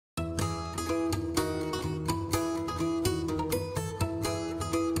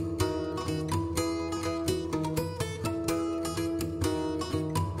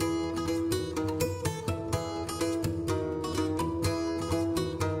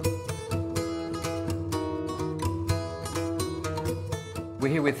We're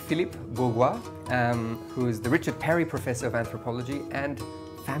here with Philippe Bourgois, who is the Richard Perry Professor of Anthropology and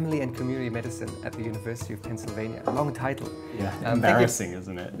Family and Community Medicine at the University of Pennsylvania. A long title. Yeah, embarrassing,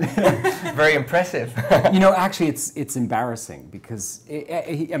 isn't it? Very impressive. You know, actually, it's embarrassing because,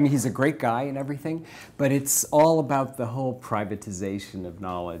 I mean, he's a great guy and everything, but it's all about the whole privatization of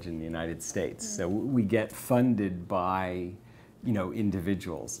knowledge in the United States. So we get funded by, you know,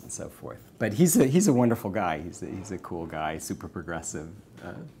 individuals and so forth. But he's a wonderful guy. He's a cool guy, super progressive,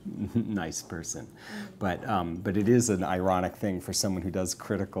 nice person. But it is an ironic thing for someone who does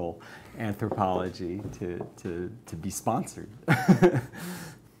critical anthropology to be sponsored. I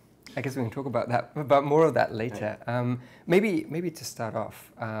guess we can talk about that, about more of that later. Maybe to start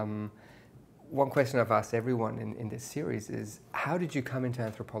off, one question I've asked everyone in this series is, how did you come into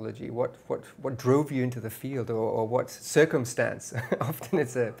anthropology? What drove you into the field, or what circumstance? Often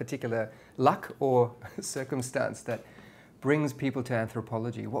it's a particular luck or circumstance that brings people to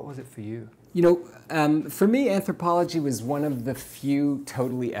anthropology. What was it for you? You know, for me, anthropology was one of the few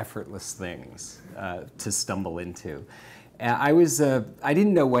totally effortless things to stumble into. I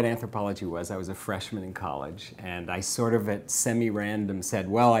didn't know what anthropology was. I was a freshman in college, and I sort of at semi-random said,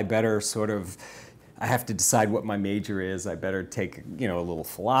 well, I have to decide what my major is. I better take, you know, a little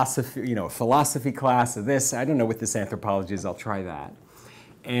philosophy, you know, a philosophy class of this. I don't know what this anthropology is. I'll try that.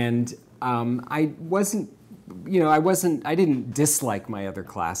 And I didn't dislike my other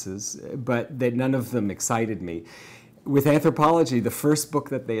classes, but none of them excited me. With anthropology, the first book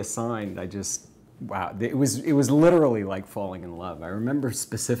that they assigned, wow, it was literally like falling in love. I remember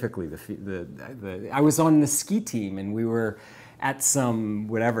specifically I was on the ski team, and we were at we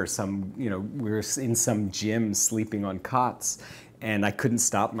were in some gym sleeping on cots, and I couldn't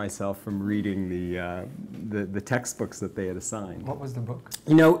stop myself from reading the textbooks that they had assigned. What was the book?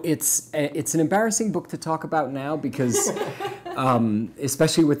 You know, it's an embarrassing book to talk about now because,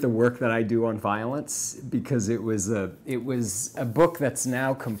 especially with the work that I do on violence, because it was a book that's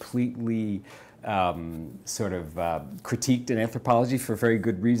now completely critiqued in anthropology for very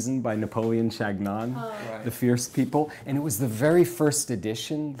good reason by Napoleon Chagnon, The Fierce People, and it was the very first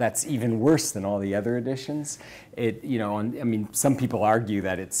edition that's even worse than all the other editions. I mean, some people argue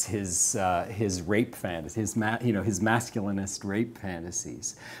that it's his rape fantasy, his masculinist rape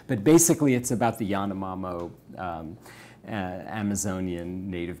fantasies, but basically it's about the Yanomamo Amazonian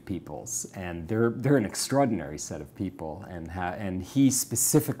native peoples, and they're an extraordinary set of people, and he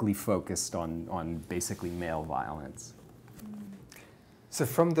specifically focused on basically male violence. So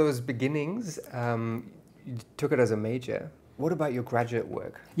from those beginnings, you took it as a major. What about your graduate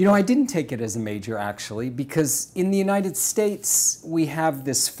work? You know, I didn't take it as a major, actually, because in the United States we have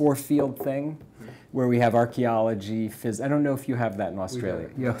this four-field thing, where we have archaeology, I don't know if you have that in Australia.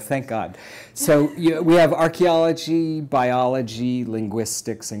 Yeah, thank God. So we have archaeology, biology,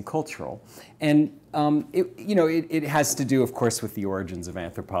 linguistics, and cultural. And it has to do, of course, with the origins of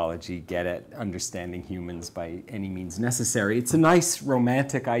anthropology, get at understanding humans by any means necessary. It's a nice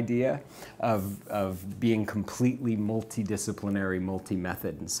romantic idea of being completely multidisciplinary,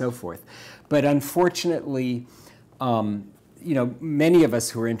 multi-method, and so forth. But unfortunately, you know, many of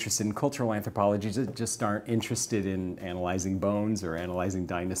us who are interested in cultural anthropology just aren't interested in analyzing bones or analyzing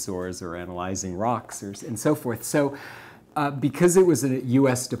dinosaurs or analyzing rocks and so forth. So because it was a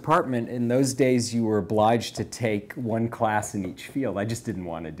U.S. department, in those days you were obliged to take one class in each field. I just didn't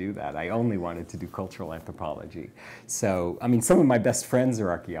want to do that. I only wanted to do cultural anthropology. So, I mean, some of my best friends are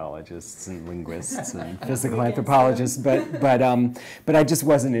archaeologists and linguists and physical anthropologists, but I just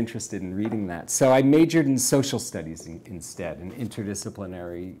wasn't interested in reading that. So I majored in social studies instead, in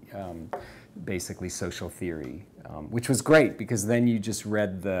interdisciplinary, basically social theory, which was great because then you just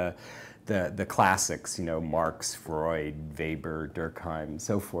read the classics, you know, Marx, Freud, Weber, Durkheim,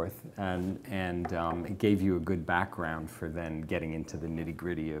 so forth, and it gave you a good background for then getting into the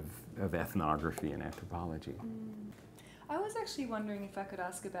nitty-gritty of ethnography and anthropology. I was actually wondering if I could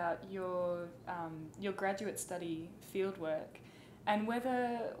ask about your graduate study fieldwork, and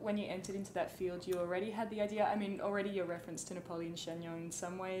whether when you entered into that field you already had the idea. I mean, already your reference to Napoleon Chagnon in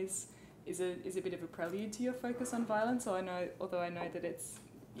some ways is a bit of a prelude to your focus on violence. Although I know that it's,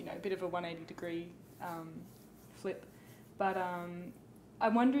 you know, a bit of a 180-degree flip. But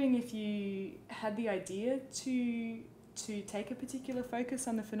I'm wondering if you had the idea to take a particular focus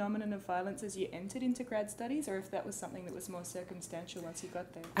on the phenomenon of violence as you entered into grad studies, or if that was something that was more circumstantial once you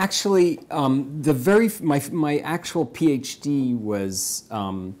got there. Actually, my actual PhD was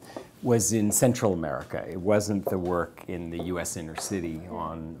was in Central America. It wasn't the work in the U.S. inner city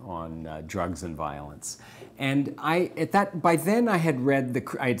on drugs and violence. And by then I had read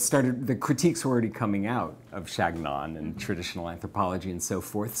the critiques were already coming out of Chagnon and traditional anthropology and so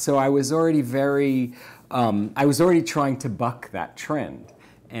forth. So I was already I was already trying to buck that trend.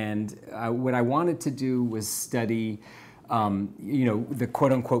 And what I wanted to do was study the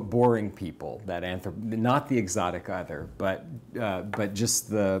quote-unquote boring people, not the exotic other, but just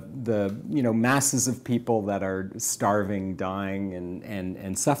the masses of people that are starving, dying,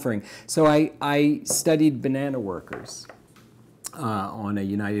 and suffering. So I studied banana workers on a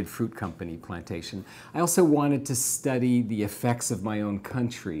United Fruit Company plantation. I also wanted to study the effects of my own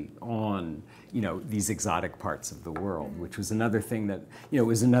country on these exotic parts of the world, which was another thing that,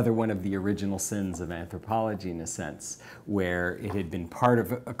 was another one of the original sins of anthropology in a sense, where it had been part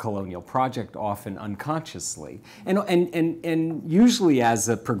of a colonial project, often unconsciously, and usually as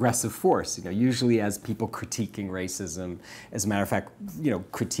a progressive force, usually as people critiquing racism, as a matter of fact,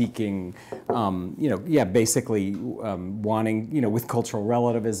 critiquing, basically wanting, with cultural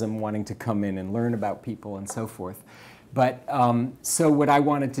relativism, wanting to come in and learn about people and so forth. But so what I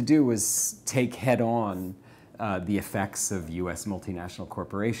wanted to do was take head-on the effects of U.S. multinational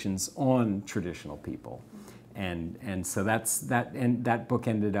corporations on traditional people, and so that book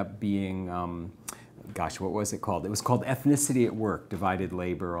ended up being, gosh, what was it called? It was called Ethnicity at Work: Divided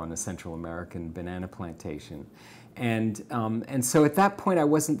Labor on a Central American Banana Plantation. And so at that point, I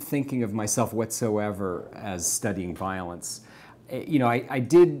wasn't thinking of myself whatsoever as studying violence. I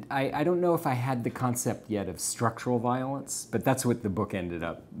don't know if I had the concept yet of structural violence, but that's what the book ended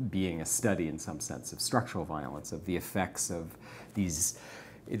up being, a study in some sense of structural violence, of the effects of these.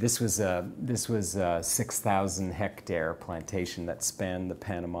 This was a 6,000-hectare plantation that spanned the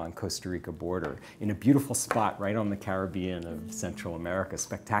Panama and Costa Rica border in a beautiful spot right on the Caribbean of Central America,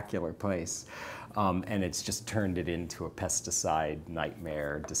 spectacular place. And it's just turned it into a pesticide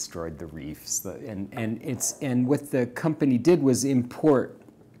nightmare, destroyed the reefs. And what the company did was import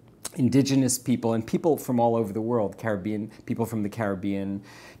indigenous people and people from all over the world, people from the Caribbean,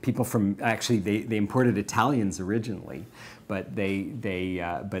 people from, actually they imported Italians originally, but the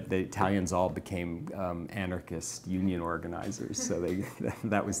Italians all became anarchist union organizers, so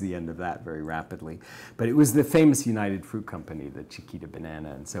that was the end of that very rapidly. But it was the famous United Fruit Company, the Chiquita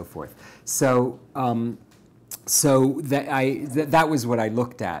Banana and so forth. So that was what I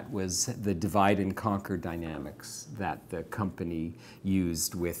looked at, was the divide and conquer dynamics that the company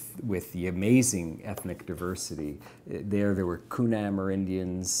used with the amazing ethnic diversity. There were Kuna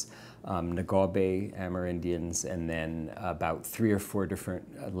Amerindians, Nagobe Amerindians, and then about 3 or 4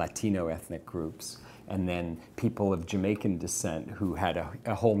 different Latino ethnic groups, and then people of Jamaican descent who had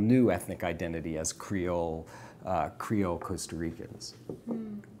a whole new ethnic identity as Creole Costa Ricans.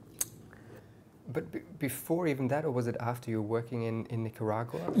 But before even that, or was it after you were working in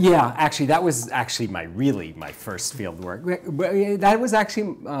Nicaragua? Yeah, actually, that was actually my first field work. That was actually,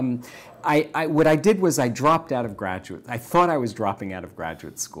 what I did was I dropped out of graduate. I thought I was dropping out of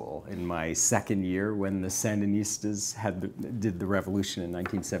graduate school in my second year when the Sandinistas did the revolution in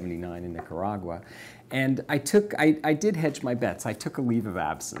 1979 in Nicaragua. And I did hedge my bets. I took a leave of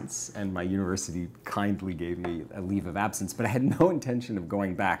absence, and my university kindly gave me a leave of absence, but I had no intention of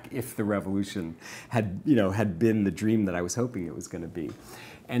going back if the revolution had been the dream that I was hoping it was going to be.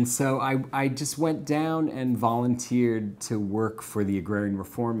 And so I just went down and volunteered to work for the Agrarian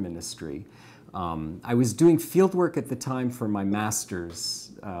Reform Ministry. I was doing field work at the time for my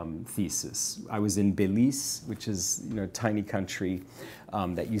master's thesis. I was in Belize, which is a tiny country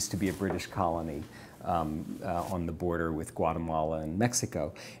that used to be a British colony. On the border with Guatemala and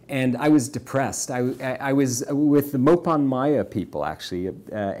Mexico, and I was depressed. I was with the Mopan Maya people actually,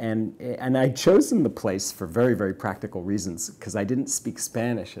 and I'd chosen the place for very, very practical reasons because I didn't speak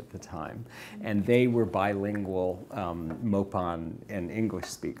Spanish at the time, and they were bilingual Mopan and English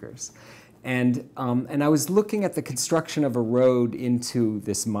speakers. And I was looking at the construction of a road into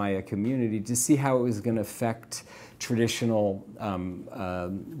this Maya community to see how it was going to affect traditional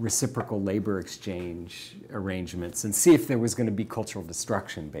reciprocal labor exchange arrangements and see if there was going to be cultural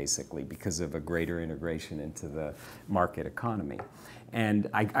destruction, basically, because of a greater integration into the market economy. And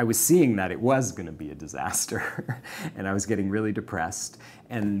I was seeing that it was going to be a disaster, and I was getting really depressed,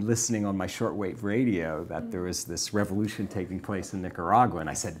 and listening on my shortwave radio that there was this revolution taking place in Nicaragua, and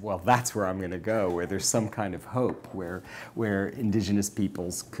I said, well, that's where I'm going to go, where there's some kind of hope, where indigenous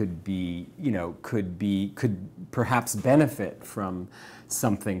peoples could perhaps benefit from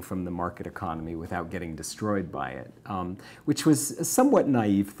something from the market economy without getting destroyed by it, which was a somewhat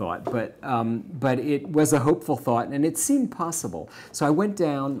naive thought, but it was a hopeful thought, and it seemed possible. So I went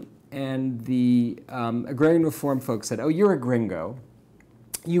down the agrarian reform folks said, oh, you're a gringo.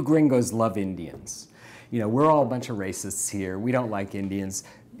 You gringos love Indians. You know, we're all a bunch of racists here. We don't like Indians.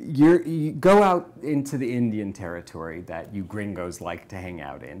 You go out into the Indian territory that you gringos like to hang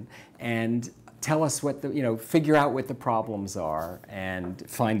out in and tell us what the, you know, figure out what the problems are and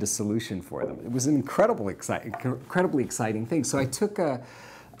find a solution for them. It was an incredibly exciting thing. So I took a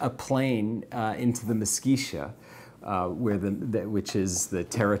plane into the Muskesha, which is the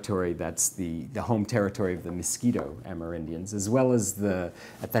territory that's the home territory of the Mosquito Amerindians, as well as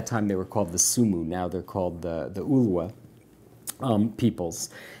at that time they were called the Sumu, now they're called the Ulwa peoples.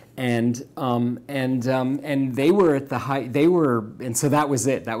 And they were at the height, and so that was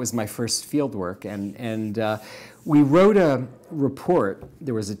it. That was my first field work. And we wrote a report,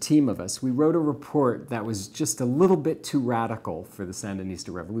 there was a team of us, we wrote a report that was just a little bit too radical for the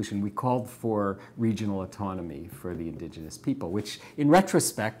Sandinista revolution. We called for regional autonomy for the indigenous people, which in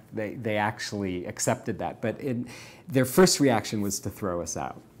retrospect, they actually accepted that. But their first reaction was to throw us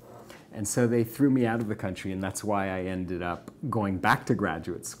out. And so they threw me out of the country, and that's why I ended up going back to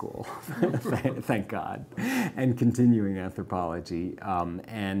graduate school, thank God, and continuing anthropology.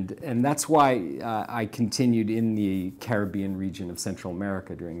 And that's why I continued in the Caribbean region of Central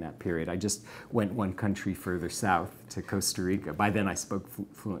America during that period. I just went one country further south to Costa Rica. By then I spoke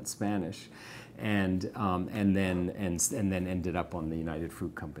fluent Spanish. And then ended up on the United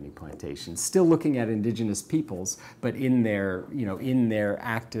Fruit Company plantation, still looking at indigenous peoples, but in their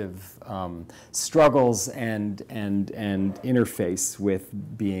active struggles and interface with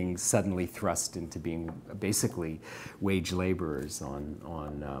being suddenly thrust into being basically wage laborers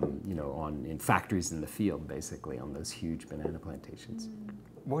in factories in the field, basically on those huge banana plantations.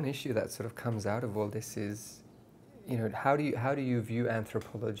 One issue that sort of comes out of all this is, you know, how do you view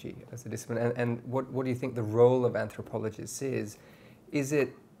anthropology as a discipline, and what do you think the role of anthropologists is? Is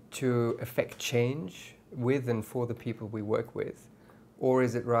it to affect change with and for the people we work with, or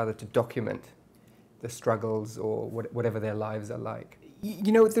is it rather to document the struggles or whatever their lives are like?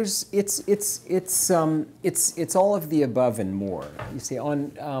 You know, it's all of the above and more. You see,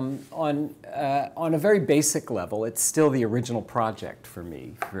 on a very basic level, it's still the original project for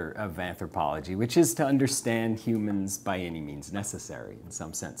me of anthropology, which is to understand humans by any means necessary, in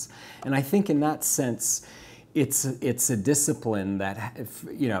some sense. And I think, in that sense, it's a discipline that,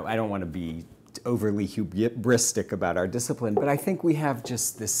 you know, I don't want to be overly hubristic about our discipline, but I think we have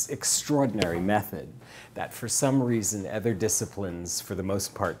just this extraordinary method that for some reason other disciplines for the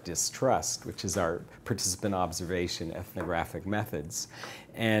most part distrust, which is our participant observation ethnographic methods.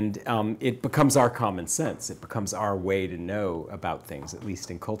 And it becomes our common sense. It becomes our way to know about things, at least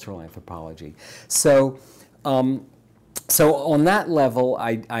in cultural anthropology. So on that level,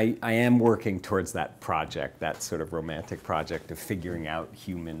 I am working towards that project, that sort of romantic project of figuring out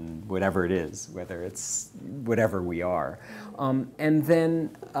human, whatever it is, whether it's whatever we are. And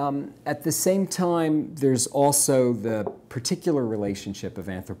then at the same time, there's also the particular relationship of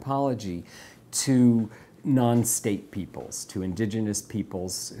anthropology to non-state peoples, to indigenous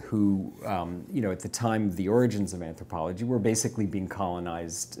peoples who, you know, at the time of the origins of anthropology, were basically being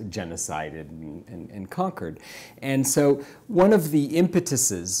colonized, genocided, and conquered. And so one of the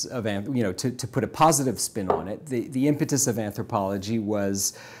impetuses of, you know, to put a positive spin on it, the impetus of anthropology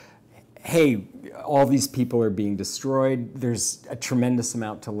was, hey, all these people are being destroyed. There's a tremendous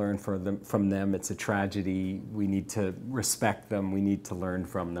amount to learn from them. It's a tragedy. We need to respect them. We need to learn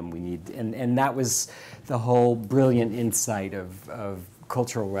from them. And that was the whole brilliant insight of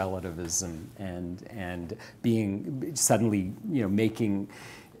cultural relativism and being suddenly, you know,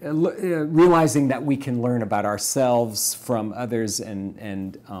 realizing that we can learn about ourselves from others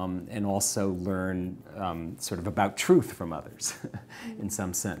and also learn sort of about truth from others in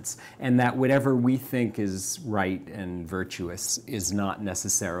some sense. And that whatever we think is right and virtuous is not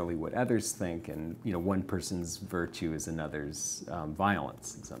necessarily what others think, and, you know, one person's virtue is another's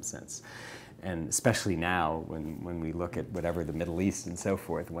violence in some sense. And especially now, when we look at whatever the Middle East and so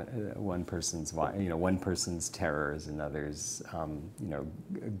forth, one person's terror is another's, you know,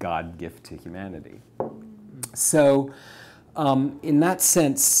 God gift to humanity. So, in that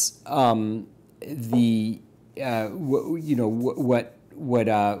sense, the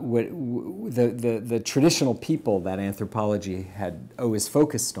traditional people that anthropology had always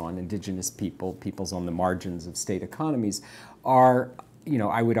focused on, indigenous peoples on the margins of state economies, are, you know,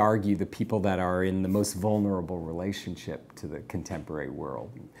 I would argue the people that are in the most vulnerable relationship to the contemporary world.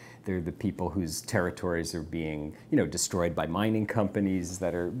 They're the people whose territories are being, you know, destroyed by mining companies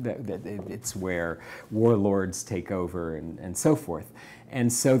it's where warlords take over and so forth.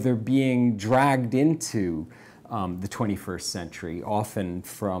 And so they're being dragged into the 21st century, often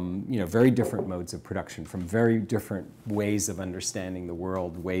from very different modes of production, from very different ways of understanding the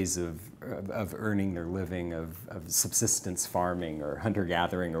world, ways of earning their living, of subsistence farming or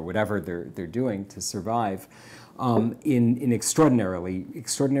hunter-gathering or whatever they're doing to survive, in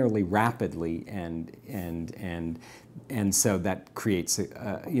extraordinarily rapidly, and so that creates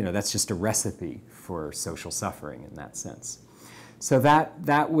that's just a recipe for social suffering in that sense. So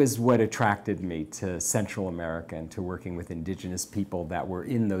that was what attracted me to Central America and to working with indigenous people that were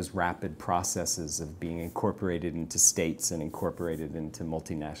in those rapid processes of being incorporated into states and incorporated into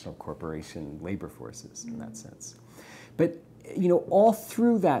multinational corporation labor forces in that sense. But all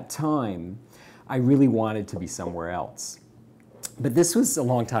through that time, I really wanted to be somewhere else. But this was a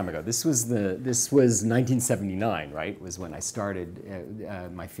long time ago. This was 1979, right? Was when I started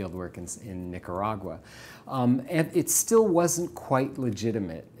my fieldwork in Nicaragua, and it still wasn't quite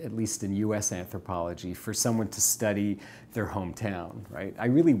legitimate, at least in U.S. anthropology, for someone to study their hometown, right? I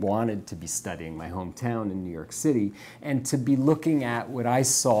really wanted to be studying my hometown in New York City and to be looking at what I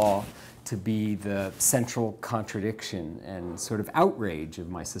saw to be the central contradiction and sort of outrage of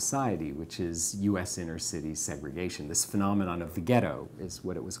my society, which is U.S. inner city segregation. This phenomenon of the ghetto is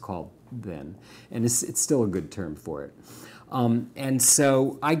what it was called then, and it's still a good term for it. And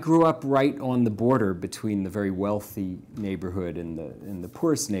so I grew up right on the border between the very wealthy neighborhood and the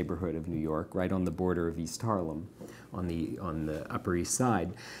poorest neighborhood of New York, right on the border of East Harlem, on the Upper East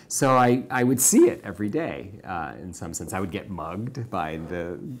Side. So I would see it every day. In some sense, I would get mugged by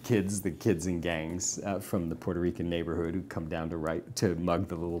the kids in gangs from the Puerto Rican neighborhood who come down to mug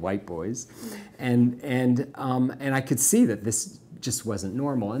the little white boys, and I could see that this just wasn't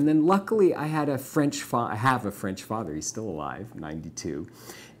normal. And then luckily I had I have a French father. He's still alive, 92,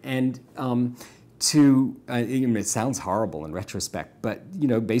 and it sounds horrible in retrospect, but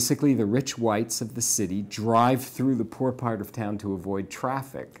basically the rich whites of the city drive through the poor part of town to avoid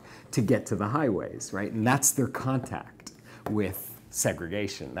traffic to get to the highways, right? And that's their contact with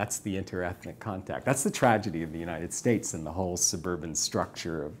segregation. That's the interethnic contact. That's the tragedy of the United States and the whole suburban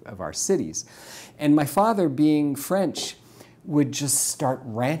structure of our cities. And my father, being French, would just start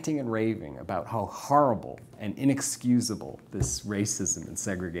ranting and raving about how horrible and inexcusable this racism and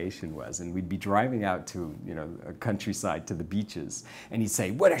segregation was. And we'd be driving out to a countryside, to the beaches, and he'd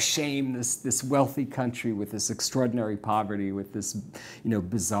say, what a shame, this wealthy country with this extraordinary poverty, with this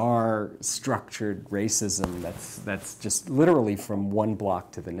bizarre structured racism that's just literally from one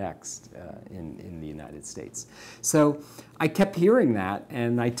block to the next in the United States. So I kept hearing that,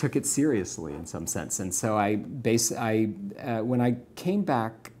 and I took it seriously in some sense. And so when I came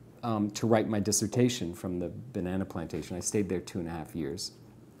back to write my dissertation from the banana plantation, I stayed there 2.5 years.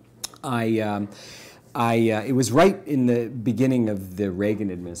 It was right in the beginning of the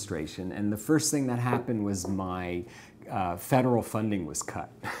Reagan administration, and the first thing that happened was my federal funding was cut.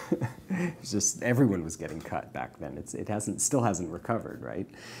 Just everyone was getting cut back then. It still hasn't recovered, right?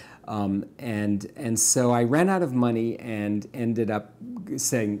 And so I ran out of money and ended up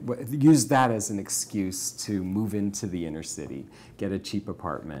use that as an excuse to move into the inner city, get a cheap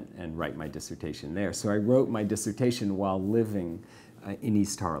apartment, and write my dissertation there. So I wrote my dissertation while living in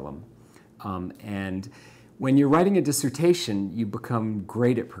East Harlem. And when you're writing a dissertation, you become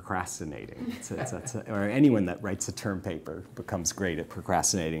great at procrastinating. Or anyone that writes a term paper becomes great at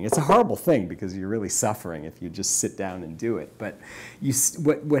procrastinating. It's a horrible thing because you're really suffering if you just sit down and do it. But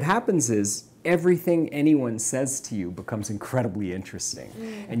what happens is everything anyone says to you becomes incredibly interesting.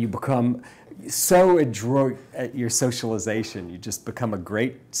 And you become so adroit at your socialization. You just become a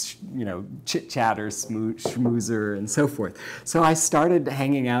great, chit-chatter, schmoozer, and so forth. So I started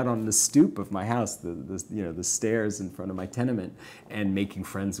hanging out on the stoop of my house, the stairs in front of my tenement, and making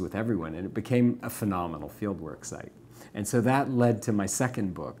friends with everyone. And it became a phenomenal fieldwork site. And so that led to my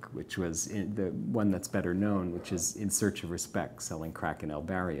second book, which was the one that's better known, which is In Search of Respect, Selling Crack in El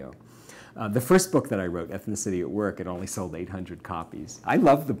Barrio. The first book that I wrote, Ethnicity at Work, it only sold 800 copies. I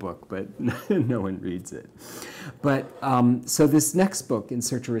love the book, but no one reads it. But so this next book, In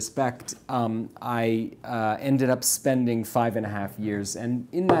Search of Respect, I ended up spending 5.5 years. And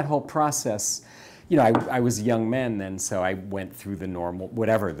in that whole process, I was a young man then, so I went through the normal,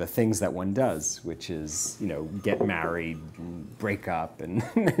 the things that one does, which is, get married, and break up, and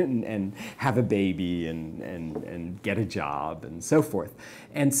and have a baby, and get a job, and so forth.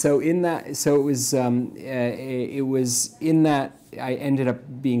 And so it was in that I ended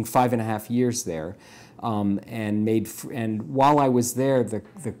up being 5.5 years there, and while I was there, the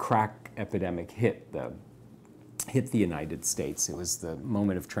crack epidemic hit the United States. It was the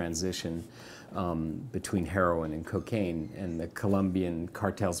moment of transition between heroin and cocaine, and the Colombian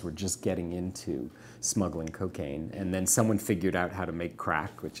cartels were just getting into smuggling cocaine. And then someone figured out how to make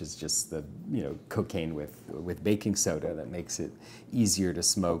crack, which is just the cocaine with baking soda that makes it easier to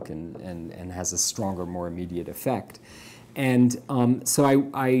smoke and has a stronger, more immediate effect. And so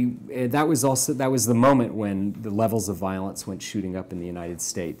that was the moment when the levels of violence went shooting up in the United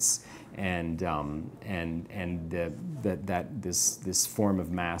States, and this form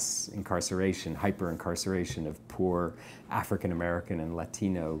of mass incarceration, hyper incarceration of poor African American and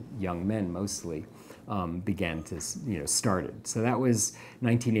Latino young men mostly, began to started. So that was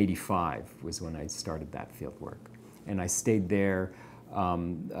 1985 was when I started that field work, and I stayed there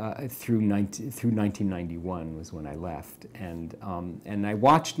through 1991 was when I left, and I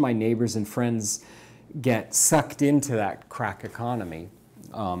watched my neighbors and friends get sucked into that crack economy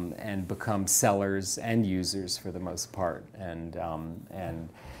and become sellers and users for the most part, and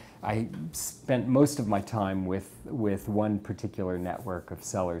I spent most of my time with one particular network of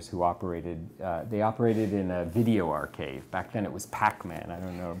sellers who operated. They operated in a video arcade. Back then, it was Pac-Man. I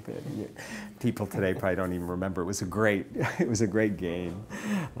don't know. People today probably don't even remember. It was a great game,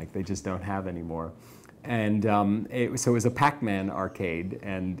 like they just don't have anymore. And so it was a Pac-Man arcade,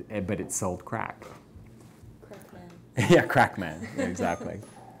 but it sold crack. Crackman. Yeah, Crackman. Exactly.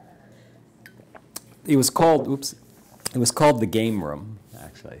 It was called. Oops. It was called the Game Room,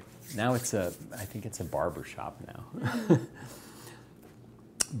 actually. Now I think it's a barber shop now.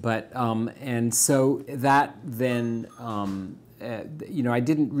 But, and so that then, I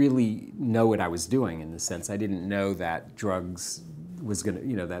didn't really know what I was doing, in the sense I didn't know that drugs was going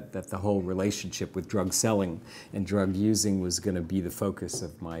to, that the whole relationship with drug selling and drug using was going to be the focus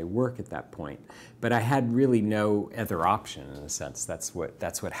of my work at that point. But I had really no other option, in a sense. That's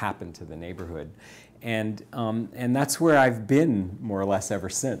what happened to the neighborhood. And that's where I've been more or less ever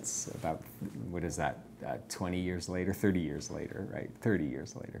since. About, what is that, 20 years later, 30 years later, right? 30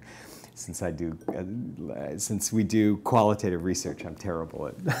 years later, since we do qualitative research. I'm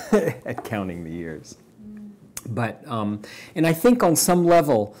terrible at counting the years. But and I think on some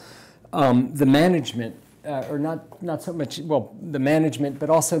level, the management, or not so much, well, the management,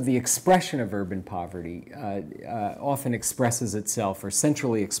 but also the expression of urban poverty often expresses itself, or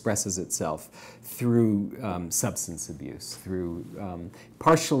centrally expresses itself, through substance abuse, through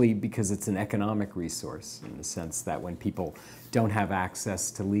partially because it's an economic resource, in the sense that when people don't have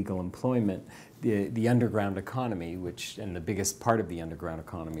access to legal employment, the underground economy, and the biggest part of the underground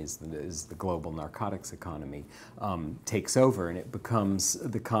economy is the global narcotics economy, takes over, and it becomes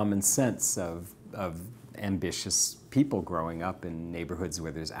the common sense of ambitious people growing up in neighborhoods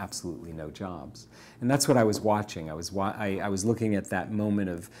where there's absolutely no jobs. And that's what I was watching. I was looking at that moment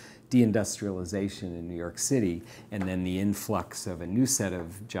of deindustrialization in New York City, and then the influx of a new set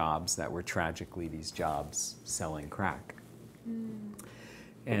of jobs that were tragically these jobs selling crack.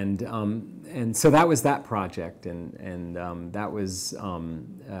 And so that was that project, and that was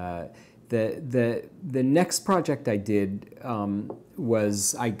the next project I did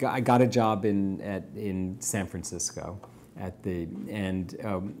was I got a job in San Francisco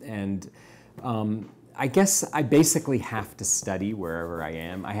I guess I basically have to study wherever I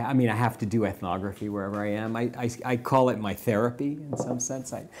am. I mean, I have to do ethnography wherever I am. I call it my therapy in some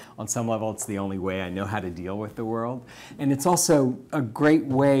sense. On some level, it's the only way I know how to deal with the world. And it's also a great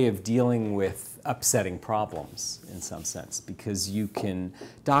way of dealing with upsetting problems in some sense, because you can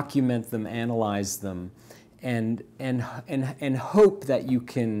document them, analyze them, and hope that you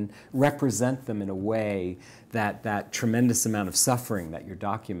can represent them in a way that tremendous amount of suffering that you're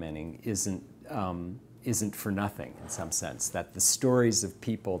documenting isn't for nothing, in some sense, that the stories of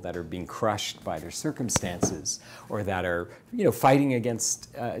people that are being crushed by their circumstances, or that are fighting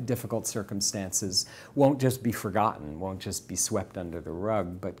against difficult circumstances, won't just be forgotten, won't just be swept under the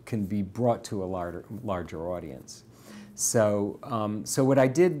rug, but can be brought to a larger audience. So what I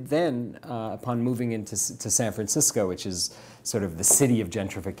did then, upon moving into San Francisco, which is sort of the city of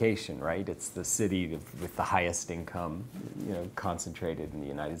gentrification, right? It's the city with the highest income, concentrated in the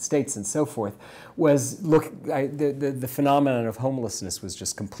United States and so forth, was the phenomenon of homelessness was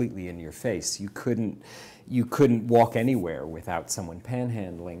just completely in your face. You couldn't walk anywhere without someone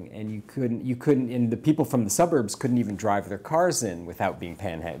panhandling, and you couldn't, and the people from the suburbs couldn't even drive their cars in without being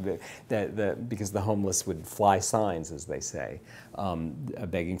panhandled, because the homeless would fly signs, as they say,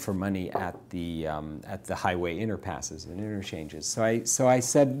 begging for money at the highway interpasses and interchanges. So I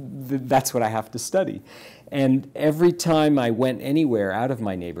said, that's what I have to study. And every time I went anywhere out of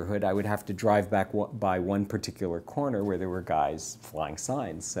my neighborhood, I would have to drive back by one particular corner where there were guys flying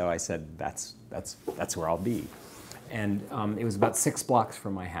signs. So I said, that's where I'll be. And it was about 6 blocks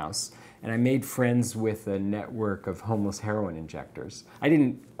from my house. And I made friends with a network of homeless heroin injectors. I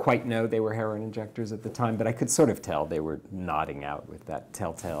didn't quite know they were heroin injectors at the time, but I could sort of tell they were nodding out with that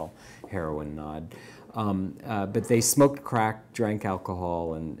telltale heroin nod. But they smoked crack, drank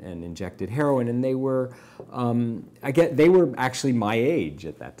alcohol, and injected heroin, and they were, they were actually my age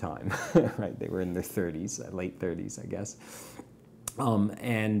at that time, right? They were in their 30s, late 30s, I guess.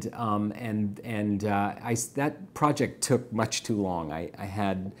 That project took much too long. I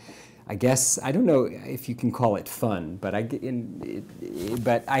had, I guess, I don't know if you can call it fun, but I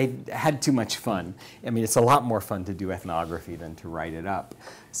had too much fun. I mean, it's a lot more fun to do ethnography than to write it up.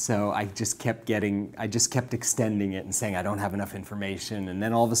 So I just kept extending it and saying, I don't have enough information. And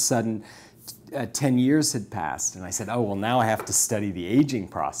then all of a sudden, 10 years had passed. And I said, oh, well, now I have to study the aging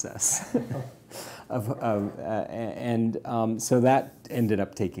process. So that ended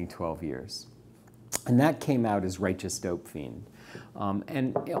up taking 12 years. And that came out as Righteous Dope Fiend.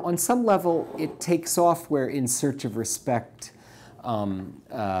 And on some level, it takes off where In Search of Respect, where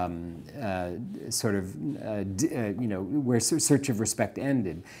Search of Respect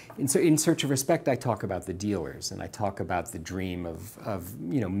ended. In Search of Respect, I talk about the dealers, and I talk about the dream of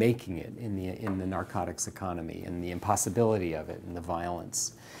making it in the narcotics economy, and the impossibility of it, and the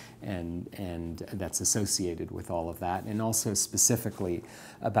violence. And that's associated with all of that, and also specifically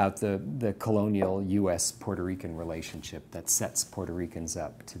about the colonial U.S.-Puerto Rican relationship that sets Puerto Ricans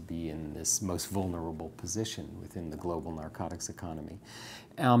up to be in this most vulnerable position within the global narcotics economy.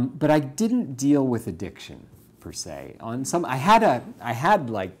 But I didn't deal with addiction per se. I had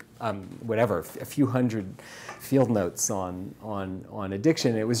like a few hundred field notes on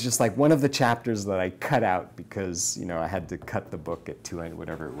addiction. It was just like one of the chapters that I cut out because I had to cut the book at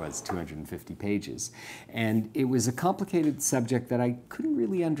 250 pages, and it was a complicated subject that I couldn't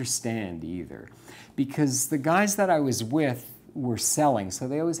really understand either, because the guys that I was with were selling, so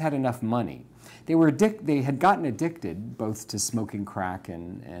they always had enough money. They had gotten addicted both to smoking crack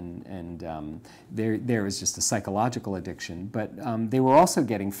and there was just a psychological addiction, but they were also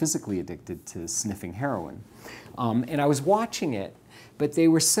getting physically addicted to sniffing heroin. And I was watching it, but they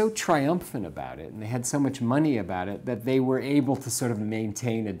were so triumphant about it, and they had so much money about it, that they were able to sort of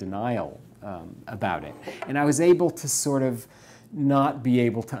maintain a denial about it. And I was able to sort of not be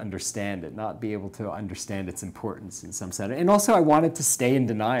able to understand it, not be able to understand its importance in some sense. And also I wanted to stay in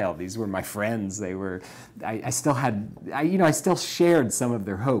denial. These were my friends. I still shared some of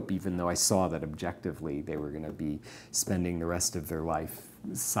their hope, even though I saw that objectively they were going to be spending the rest of their life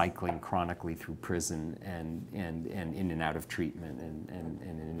cycling chronically through prison and in and out of treatment and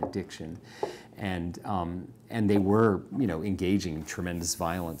in addiction. And they were, engaging in tremendous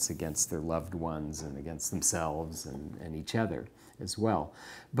violence against their loved ones and against themselves and each other as well.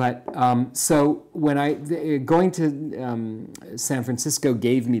 But so when going to San Francisco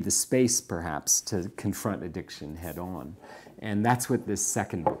gave me the space, perhaps, to confront addiction head on. And that's what this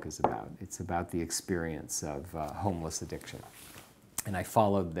second book is about. It's about the experience of homeless addiction. And I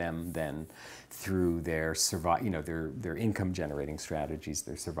followed them then through their their income generating strategies,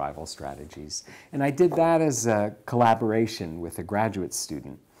 their survival strategies. And I did that as a collaboration with a graduate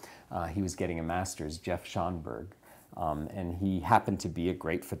student. He was getting a master's, Jeff Schonberg. And he happened to be a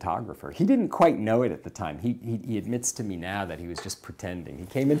great photographer. He didn't quite know it at the time. He admits to me now that he was just pretending. He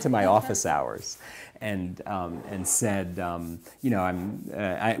came into my office hours and said, I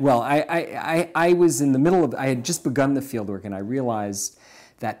was in the middle of, I had just begun the fieldwork, and I realized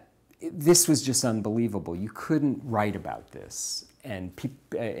that this was just unbelievable. You couldn't write about this and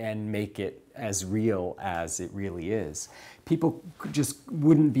make it as real as it really is. People just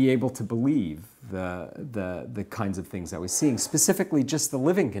wouldn't be able to believe the kinds of things I was seeing, specifically just the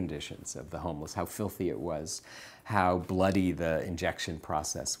living conditions of the homeless, how filthy it was, how bloody the injection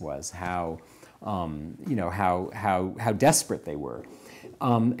process was, how desperate they were,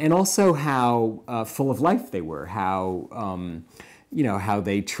 and also how full of life they were, how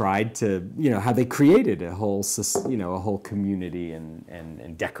they tried to, how they created a whole community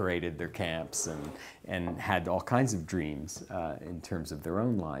and decorated their camps and had all kinds of dreams in terms of their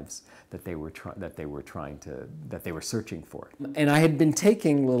own lives that they were searching for. And I had been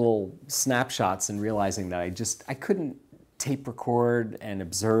taking little snapshots and realizing that I couldn't tape record and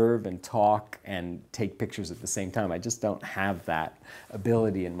observe and talk and take pictures at the same time. I just don't have that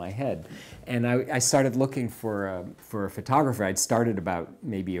ability in my head. And I started looking for a photographer. I'd started about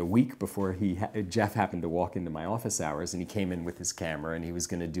maybe a week before Jeff happened to walk into my office hours, and he came in with his camera, and he was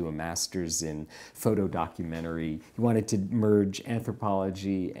going to do a master's in photo documentary. He wanted to merge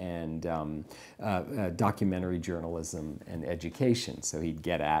anthropology and documentary journalism and education. So he'd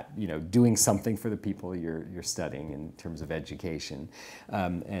get at doing something for the people you're studying in terms of of education,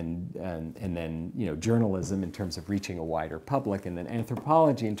 and then journalism in terms of reaching a wider public, and then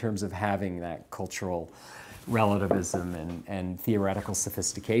anthropology in terms of having that cultural relativism and theoretical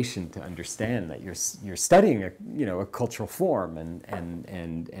sophistication to understand that you're studying a cultural form,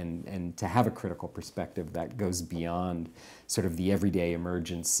 and to have a critical perspective that goes beyond sort of the everyday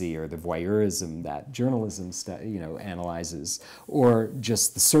emergency or the voyeurism that journalism analyzes, or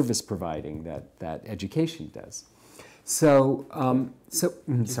just the service providing that education does. So,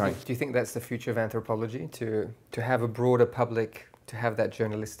 sorry. Do you think that's the future of anthropology, to have a broader public, to have that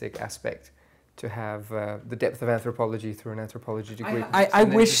journalistic aspect, to have the depth of anthropology through an anthropology degree? I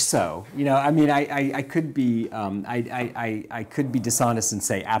wish so. I mean, I could be I could be dishonest and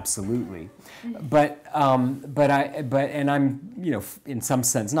say absolutely, but I'm in some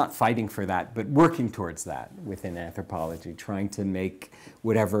sense not fighting for that, but working towards that within anthropology, trying to make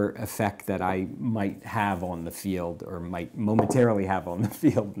whatever effect that I might have on the field, or might momentarily have on the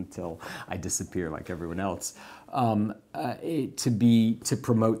field until I disappear like everyone else. To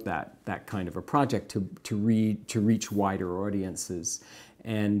promote that kind of a project, to reach wider audiences,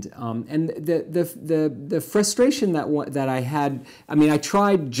 and the frustration that I had. I mean, I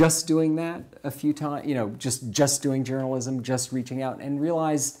tried just doing that a few times, just doing journalism, just reaching out, and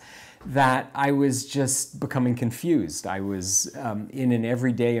realized that I was just becoming confused. I was in an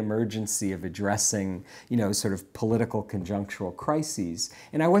everyday emergency of addressing, sort of political conjunctural crises,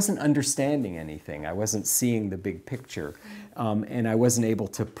 and I wasn't understanding anything. I wasn't seeing the big picture, and I wasn't able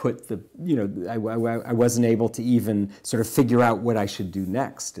to put I wasn't able to even sort of figure out what I should do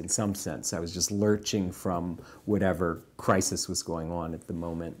next. In some sense, I was just lurching from whatever crisis was going on at the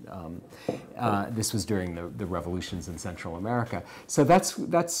moment. This was during the revolutions in Central America. So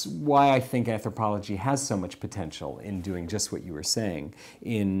that's why I think anthropology has so much potential in doing just what you were saying,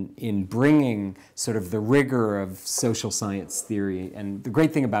 in bringing sort of the rigor of social science theory. And the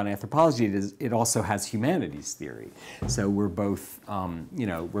great thing about anthropology is it also has humanities theory. So we're both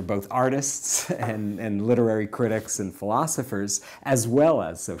artists and literary critics and philosophers, as well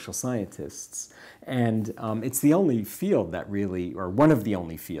as social scientists. And it's the only field that really, or one of the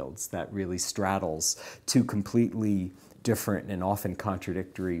only fields that really straddles two completely different and often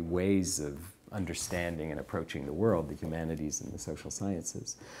contradictory ways of understanding and approaching the world, the humanities and the social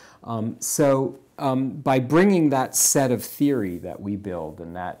sciences. By bringing that set of theory that we build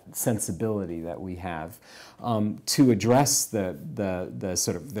and that sensibility that we have to address the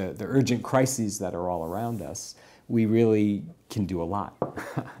sort of the urgent crises that are all around us, we really can do a lot,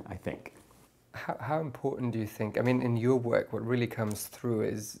 I think. How important do you think, I mean, in your work, what really comes through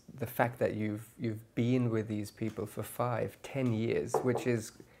is the fact that you've been with these people for 5-10 years, which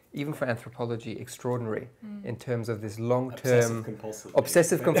is, even for anthropology, extraordinary in terms of this long-term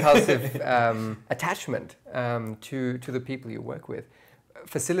obsessive-compulsive attachment to the people you work with,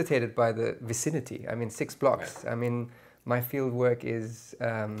 facilitated by the vicinity. I mean, 6 blocks. Right. I mean, my field work is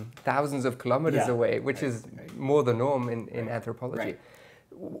thousands of kilometers away, which is more the norm in anthropology. Right.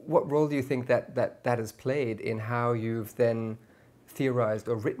 What role do you think that has played in how you've then theorized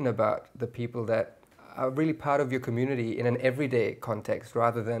or written about the people that are really part of your community in an everyday context,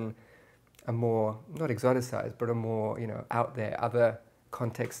 rather than a more, not exoticized, but a more, out there, other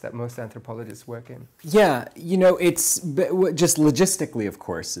context that most anthropologists work in? Yeah, it's just logistically, of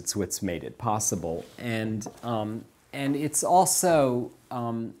course, it's what's made it possible. And it's also,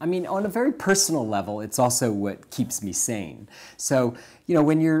 I mean, on a very personal level, it's also what keeps me sane. So,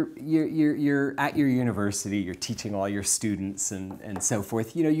 when you're at your university, you're teaching all your students and so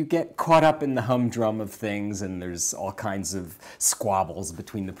forth, you get caught up in the humdrum of things, and there's all kinds of squabbles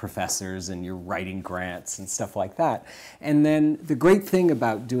between the professors, and you're writing grants and stuff like that. And then the great thing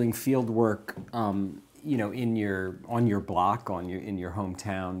about doing field work, on your block, in your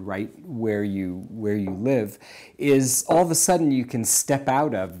hometown, right where you live, is all of a sudden you can step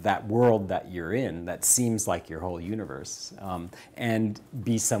out of that world that you're in, that seems like your whole universe, and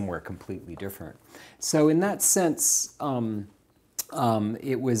be somewhere completely different. So in that sense,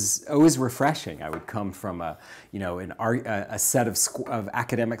 it was always refreshing. I would come from a set of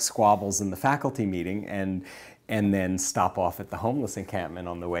academic squabbles in the faculty meeting, and then stop off at the homeless encampment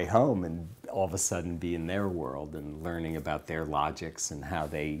on the way home, and all of a sudden be in their world and learning about their logics and how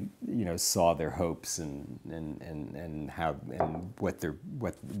they, saw their hopes and how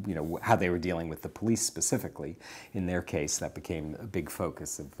how they were dealing with the police specifically. In their case, that became a big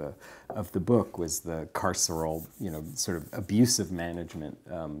focus of the book, was the carceral, sort of abusive management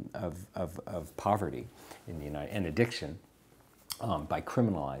of poverty in the and addiction. By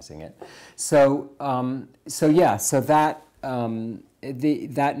criminalizing it, so that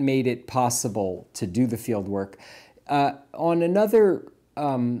that made it possible to do the field work. On another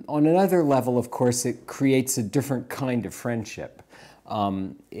level, of course, it creates a different kind of friendship.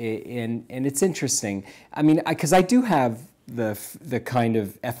 And it's interesting. I mean, because I do have the kind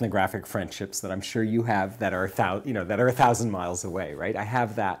of ethnographic friendships that I'm sure you have that are that are 1,000 miles away, right? I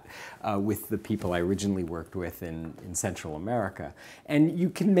have that with the people I originally worked with in Central America, and you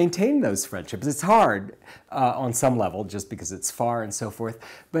can maintain those friendships. It's hard on some level just because it's far and so forth,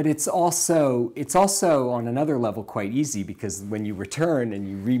 but it's also on another level quite easy because when you return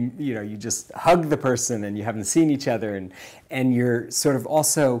and you just hug the person and you haven't seen each other and you're sort of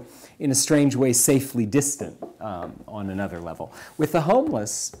also in a strange way safely distant on another level. With the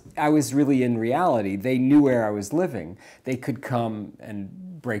homeless, I was really in reality. They knew where I was living. They could come and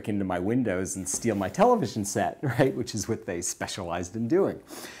break into my windows and steal my television set, right? Which is what they specialized in doing,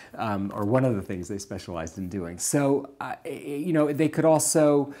 or one of the things they specialized in doing. So, they could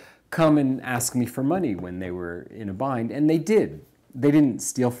also come and ask me for money when they were in a bind, and they did. They didn't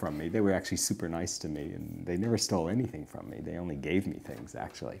steal from me. They were actually super nice to me, and they never stole anything from me. They only gave me things,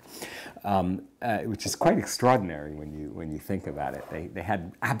 actually, which is quite extraordinary when you think about it. They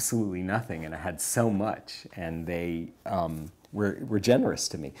had absolutely nothing, and I had so much, and they were generous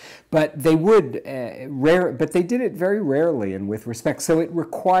to me. But they would but they did it very rarely and with respect. So it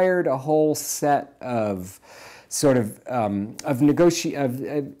required a whole set of sort of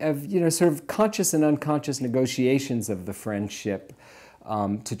sort of conscious and unconscious negotiations of the friendship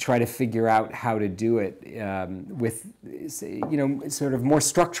to try to figure out how to do it with sort of more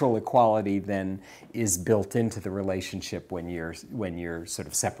structural equality than is built into the relationship when you're sort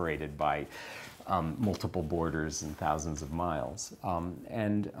of separated by multiple borders and thousands of miles.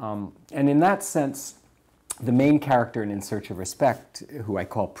 And in that sense, the main character in Search of Respect, who I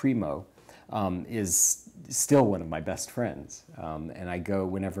call Primo, is still one of my best friends, and I go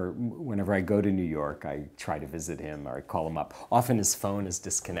whenever I go to New York, I try to visit him or I call him up. Often his phone is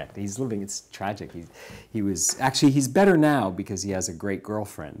disconnected. It's tragic. He's better now because he has a great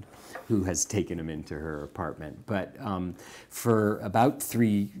girlfriend who has taken him into her apartment. But for about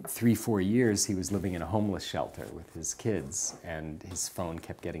 3-4 years, he was living in a homeless shelter with his kids, and his phone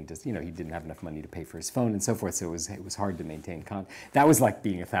kept getting he didn't have enough money to pay for his phone and so forth. So it was hard to maintain contact. That was like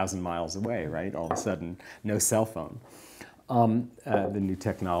being 1,000 miles away, right? All of a sudden, no cell phone. The new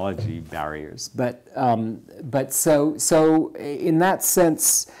technology barriers, but so in that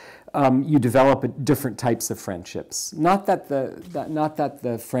sense, you develop different types of friendships. Not that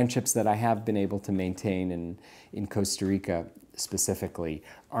the friendships that I have been able to maintain in Costa Rica specifically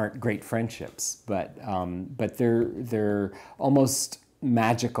aren't great friendships, but they're almost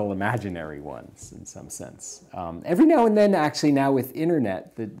magical, imaginary ones in some sense. Every now and then, actually, now with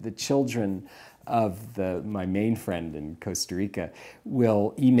internet, the children of my main friend in Costa Rica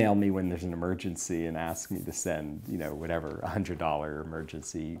will email me when there's an emergency and ask me to send, whatever, $100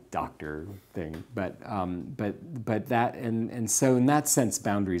 emergency doctor thing. But that and so in that sense,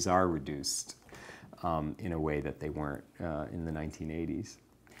 boundaries are reduced in a way that they weren't in the 1980s.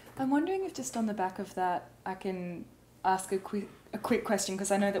 I'm wondering if just on the back of that, I can ask a quick question, because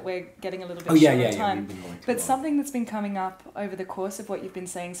I know that we're getting a little bit short of time. But something that's been coming up over the course of what you've been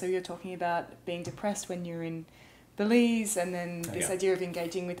saying, so you're talking about being depressed when you're in Belize, and then this idea of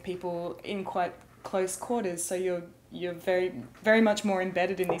engaging with people in quite close quarters. So you're very, very much more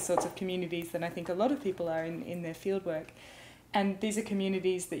embedded in these sorts of communities than I think a lot of people are in their fieldwork. And these are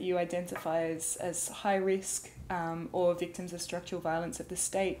communities that you identify as high risk or victims of structural violence of the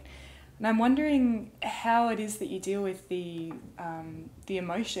state. And I'm wondering how it is that you deal with the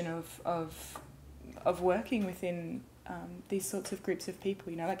emotion of working within these sorts of groups of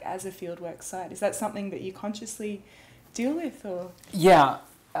people, like as a fieldwork site. Is that something that you consciously deal with, or? Yeah,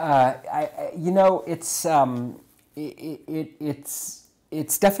 it's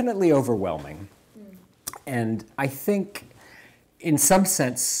definitely overwhelming, and I think, in some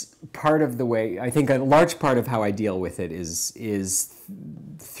sense, part of the way, I think a large part of how I deal with it is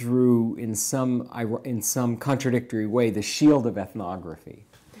through, in some contradictory way, the shield of ethnography.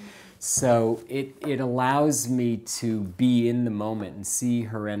 So it allows me to be in the moment and see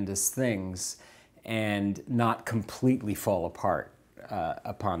horrendous things and not completely fall apart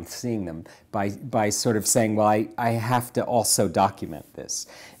upon seeing them by sort of saying, well, I have to also document this.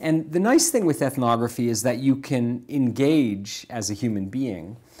 And the nice thing with ethnography is that you can engage as a human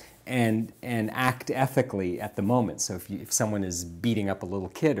being and act ethically at the moment. So if someone is beating up a little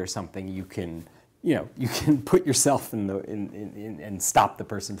kid or something, you can put yourself and stop the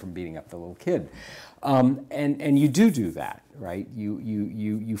person from beating up the little kid. And you do that, right?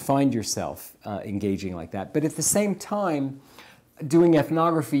 You find yourself engaging like that. But at the same time, doing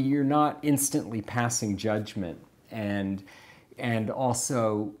ethnography, you're not instantly passing judgment and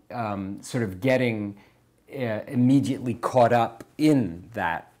also sort of getting immediately caught up in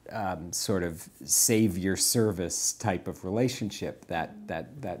that sort of savior service type of relationship that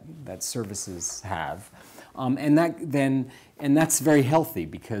services have, and that's very healthy,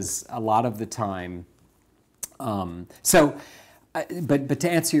 because a lot of the time. But to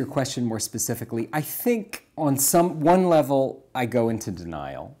answer your question more specifically, I think on one level I go into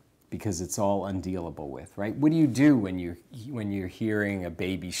denial, because it's all undealable with, right? What do you do when you're hearing a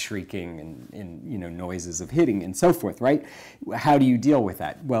baby shrieking and noises of hitting and so forth, right? How do you deal with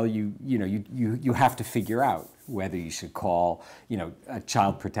that? Well, you have to figure out whether you should call a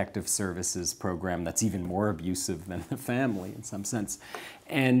child protective services program that's even more abusive than the family in some sense,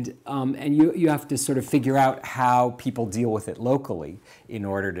 and you have to sort of figure out how people deal with it locally in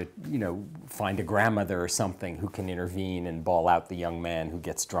order to find a grandmother or something who can intervene and bawl out the young man who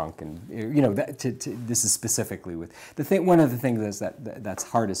gets drunk, and this is specifically with the thing. One of the things is that's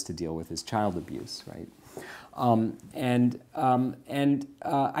hardest to deal with is child abuse, right?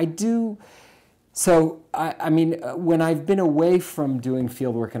 I do. So, I mean, when I've been away from doing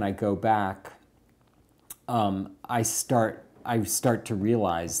field work and I go back, I start to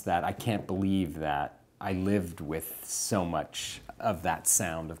realize that I can't believe that I lived with so much of that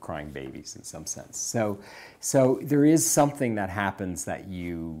sound of crying babies in some sense. So there is something that happens that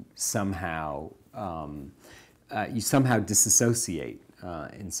you somehow disassociate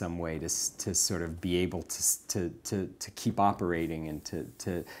in some way to sort of be able to keep operating and to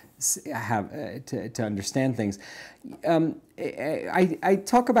understand things. I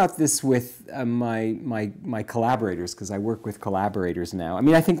talk about this with my collaborators, because I work with collaborators now. I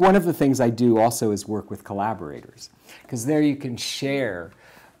mean, I think one of the things I do also is work with collaborators, because there you can share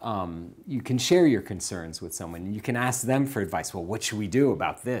your concerns with someone, and you can ask them for advice. Well, what should we do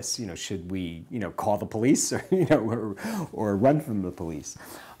about this? Should we call the police, or or run from the police?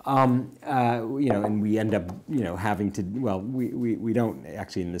 And we end up, having to. Well, we don't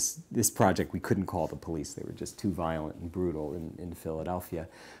actually in this project. We couldn't call the police; they were just too violent and brutal in Philadelphia.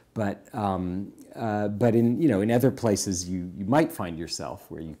 But in in other places, you might find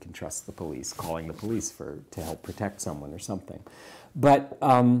yourself where you can trust the police, calling the police to help protect someone or something. But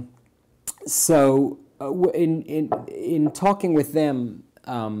in talking with them,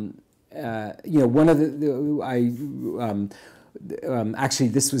 one of actually,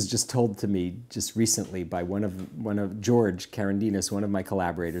 this was just told to me just recently by one of George Karandinas, one of my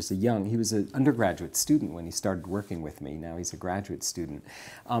collaborators, he was an undergraduate student when he started working with me. Now he's a graduate student.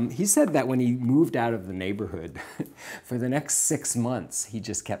 He said that when he moved out of the neighborhood, for the next 6 months, he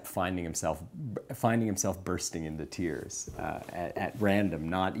just kept finding himself bursting into tears at random,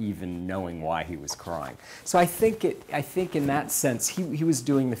 not even knowing why he was crying. So I think in that sense, he was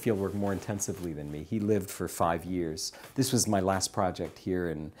doing the fieldwork more intensively than me. He lived for 5 years. This was my last project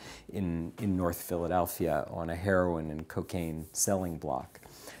here in North Philadelphia on a heroin and cocaine selling block.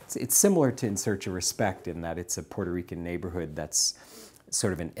 It's similar to In Search of Respect in that it's a Puerto Rican neighborhood that's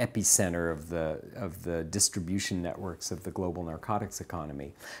sort of an epicenter of the distribution networks of the global narcotics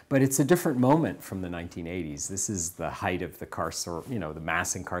economy. But it's a different moment from the 1980s. This is the height of the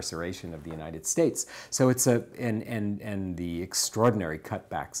mass incarceration of the United States. So it's and the extraordinary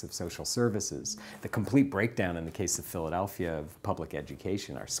cutbacks of social services, the complete breakdown in the case of Philadelphia of public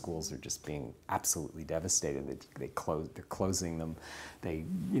education. Our schools are just being absolutely devastated. They're closing them. They're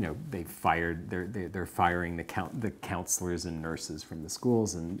firing the counselors and nurses from the schools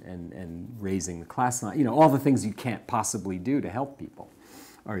and raising the class line, all the things you can't possibly do to help people,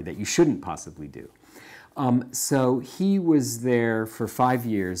 or that you shouldn't possibly do. So he was there for 5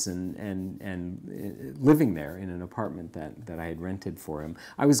 years and living there in an apartment that I had rented for him.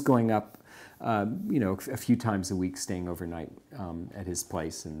 I was going up, a few times a week, staying overnight at his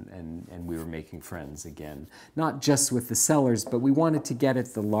place, and we were making friends again. Not just with the sellers, but we wanted to get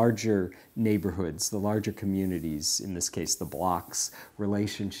at the larger neighborhoods, the larger communities, in this case the blocks,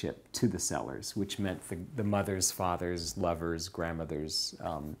 relationship to the sellers, which meant the mothers, fathers, lovers, grandmothers,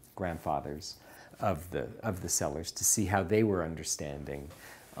 grandfathers of the sellers, to see how they were understanding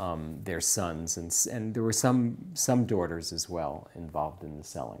their sons, and there were some daughters as well involved in the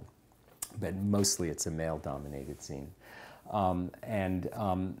selling, but mostly it's a male-dominated scene,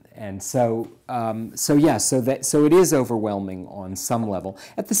 so it is overwhelming on some level.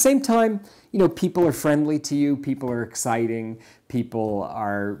 At the same time, people are friendly to you, people are exciting, people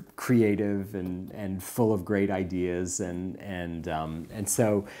are creative and full of great ideas, and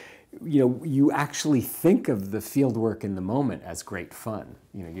so. You actually think of the field work in the moment as great fun.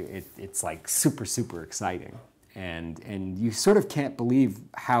 It's like super, super exciting. and you sort of can't believe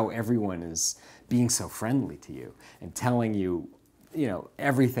how everyone is being so friendly to you and telling you, you know,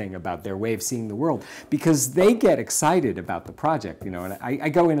 everything about their way of seeing the world, because they get excited about the project, you know, and I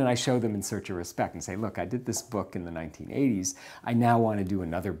go in and I show them In Search of Respect and say, look, I did this book in the 1980s. I now want to do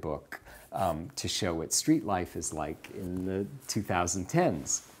another book to show what street life is like in the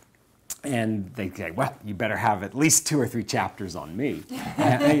 2010s. And they say, well, you better have at least 2 or 3 chapters on me.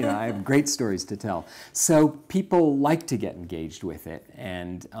 You know, I have great stories to tell. So people like to get engaged with it,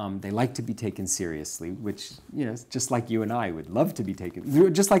 and they like to be taken seriously, which, you know, just like you and I would love to be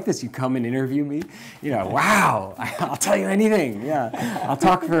taken. Just like this, you come and interview me, you know, wow, I'll tell you anything. Yeah, I'll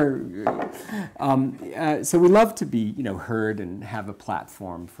talk for... so we love to be, you know, heard and have a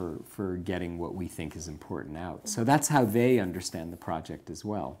platform for getting what we think is important out. So that's how they understand the project as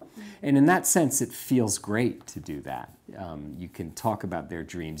well. And in that sense, it feels great to do that. You can talk about their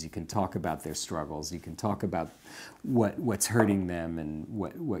dreams, you can talk about their struggles, you can talk about what's hurting them and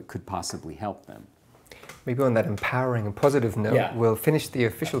what could possibly help them. Maybe on that empowering and positive note, yeah. we'll finish the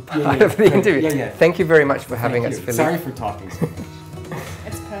official part of the interview. Thank you very much for having us, Philippe. Sorry for talking so much.